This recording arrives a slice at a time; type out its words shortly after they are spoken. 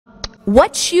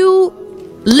what you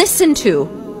listen to,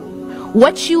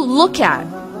 what you look at,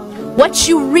 what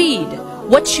you read,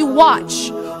 what you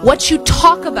watch, what you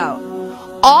talk about,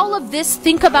 all of this,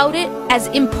 think about it as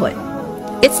input.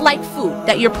 It's like food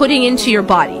that you're putting into your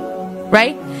body,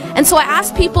 right? And so I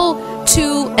ask people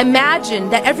to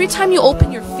imagine that every time you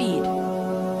open your feed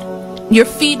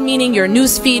meaning your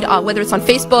news feed, whether it's on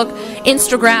Facebook,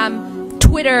 Instagram,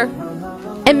 Twitter,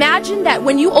 imagine that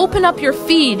when you open up your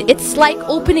feed, it's like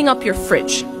opening up your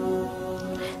fridge.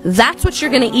 That's what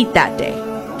you're going to eat that day.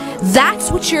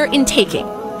 That's what you're intaking.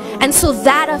 And so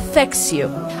that affects you.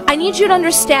 I need you to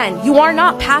understand, you are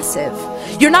not passive.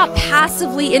 You're not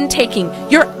passively intaking.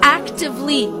 You're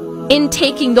actively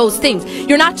intaking those things.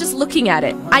 You're not just looking at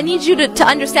it. I need you to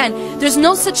understand, there's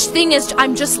no such thing as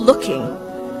I'm just looking.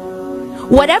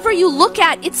 Whatever you look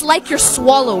at, it's like you're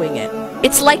swallowing it.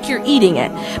 It's like you're eating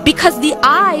it. Because the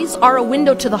eyes are a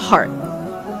window to the heart.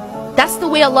 That's the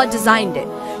way Allah designed it.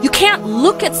 You can't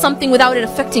look at something without it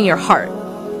affecting your heart.